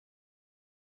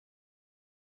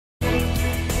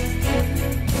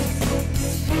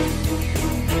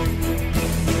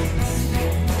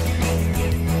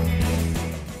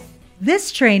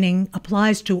This training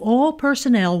applies to all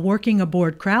personnel working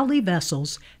aboard Crowley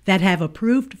vessels that have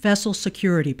approved vessel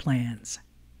security plans.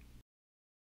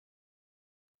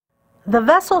 The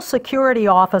Vessel Security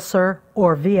Officer,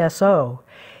 or VSO,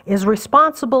 is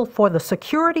responsible for the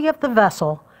security of the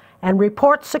vessel and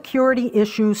reports security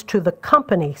issues to the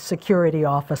Company Security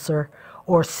Officer,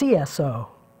 or CSO.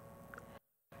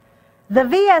 The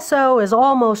VSO is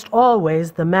almost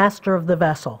always the master of the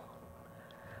vessel.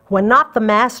 When not the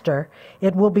master,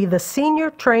 it will be the senior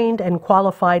trained and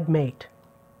qualified mate.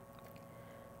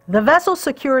 The Vessel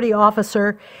Security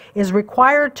Officer is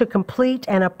required to complete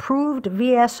an approved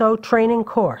VSO training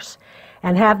course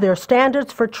and have their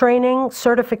standards for training,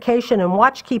 certification, and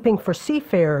watchkeeping for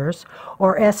seafarers,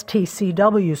 or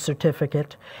STCW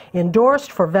certificate,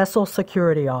 endorsed for Vessel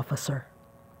Security Officer.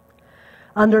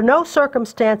 Under no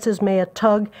circumstances may a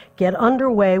tug get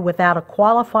underway without a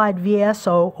qualified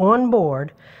VSO on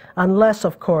board, unless,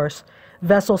 of course,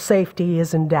 vessel safety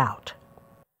is in doubt.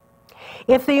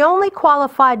 If the only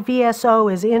qualified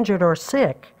VSO is injured or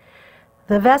sick,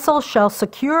 the vessel shall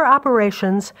secure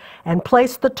operations and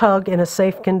place the tug in a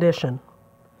safe condition.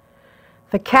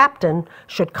 The captain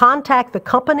should contact the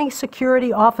company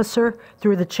security officer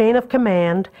through the chain of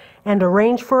command and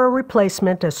arrange for a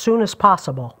replacement as soon as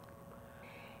possible.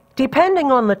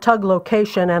 Depending on the tug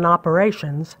location and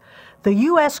operations, the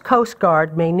U.S. Coast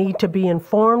Guard may need to be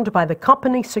informed by the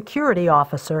company security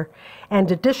officer and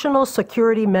additional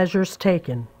security measures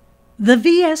taken. The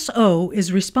VSO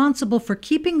is responsible for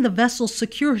keeping the vessel's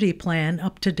security plan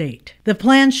up to date. The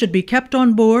plan should be kept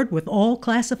on board with all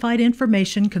classified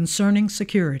information concerning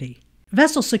security.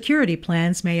 Vessel security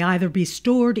plans may either be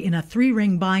stored in a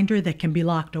 3-ring binder that can be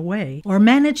locked away or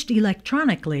managed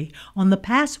electronically on the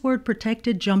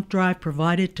password-protected jump drive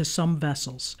provided to some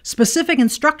vessels. Specific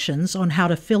instructions on how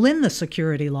to fill in the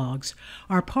security logs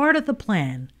are part of the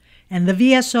plan, and the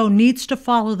VSO needs to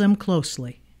follow them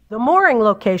closely. The mooring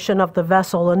location of the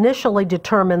vessel initially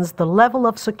determines the level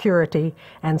of security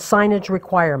and signage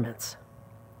requirements.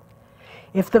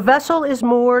 If the vessel is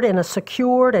moored in a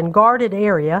secured and guarded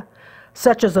area,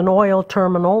 such as an oil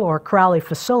terminal or Crowley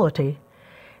facility,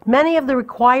 many of the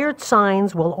required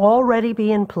signs will already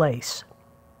be in place.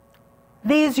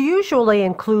 These usually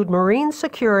include marine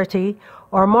security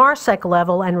or MARSEC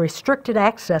level and restricted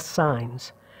access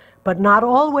signs, but not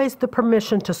always the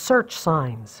permission to search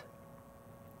signs.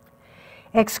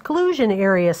 Exclusion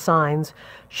area signs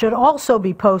should also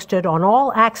be posted on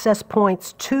all access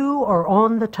points to or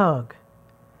on the tug.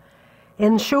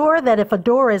 Ensure that if a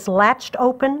door is latched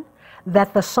open,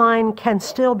 that the sign can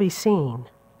still be seen.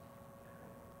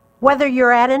 Whether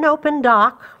you're at an open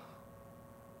dock,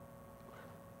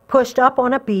 pushed up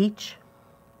on a beach,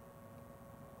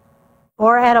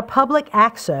 or at a public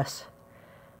access,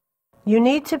 you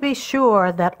need to be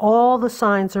sure that all the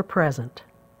signs are present.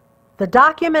 The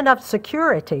document of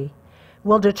security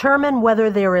will determine whether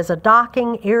there is a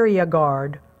docking area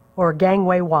guard or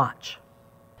gangway watch.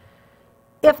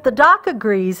 If the dock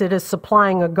agrees it is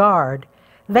supplying a guard,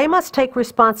 they must take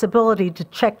responsibility to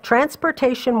check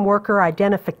Transportation Worker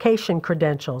Identification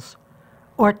Credentials,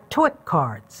 or TWIC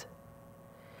cards.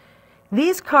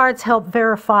 These cards help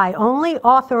verify only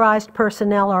authorized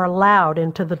personnel are allowed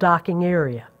into the docking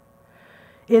area.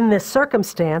 In this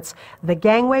circumstance, the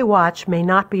gangway watch may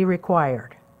not be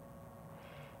required.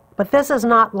 But this is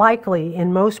not likely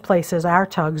in most places our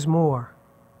tugs moor.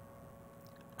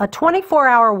 A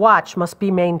 24-hour watch must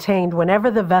be maintained whenever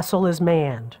the vessel is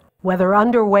manned, whether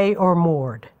underway or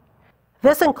moored.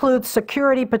 This includes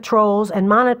security patrols and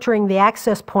monitoring the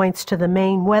access points to the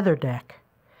main weather deck.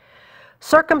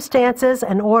 Circumstances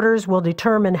and orders will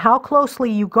determine how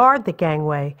closely you guard the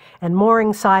gangway and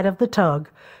mooring side of the tug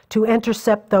to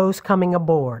intercept those coming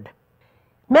aboard.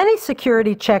 Many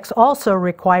security checks also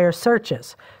require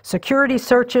searches. Security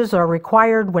searches are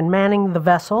required when manning the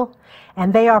vessel,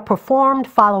 and they are performed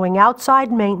following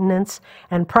outside maintenance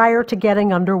and prior to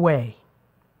getting underway.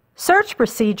 Search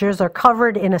procedures are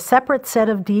covered in a separate set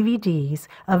of DVDs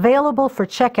available for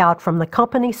checkout from the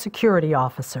company security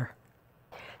officer.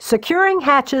 Securing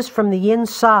hatches from the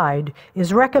inside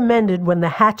is recommended when the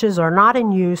hatches are not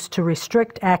in use to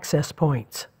restrict access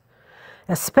points,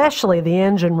 especially the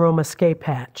engine room escape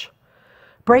hatch.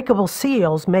 Breakable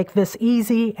seals make this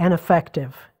easy and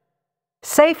effective.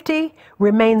 Safety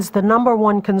remains the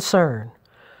 #1 concern,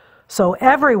 so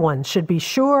everyone should be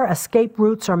sure escape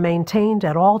routes are maintained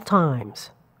at all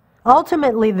times.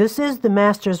 Ultimately, this is the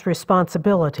master's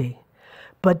responsibility,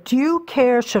 but due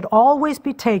care should always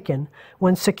be taken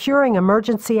when securing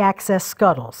emergency access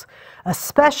scuttles,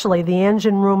 especially the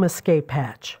engine room escape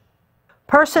hatch.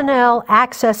 Personnel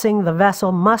accessing the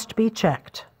vessel must be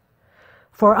checked.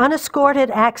 For unescorted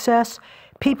access,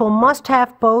 people must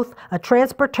have both a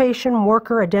Transportation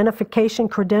Worker Identification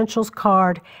Credentials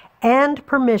card and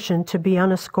permission to be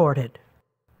unescorted.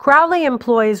 Crowley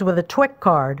employees with a TWIC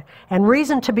card and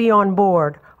reason to be on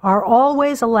board are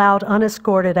always allowed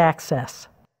unescorted access.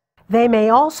 They may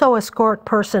also escort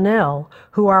personnel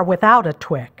who are without a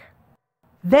TWIC.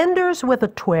 Vendors with a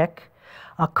TWIC,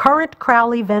 a current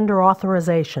Crowley vendor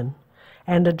authorization,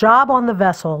 and a job on the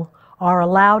vessel are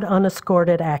allowed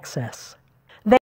unescorted access.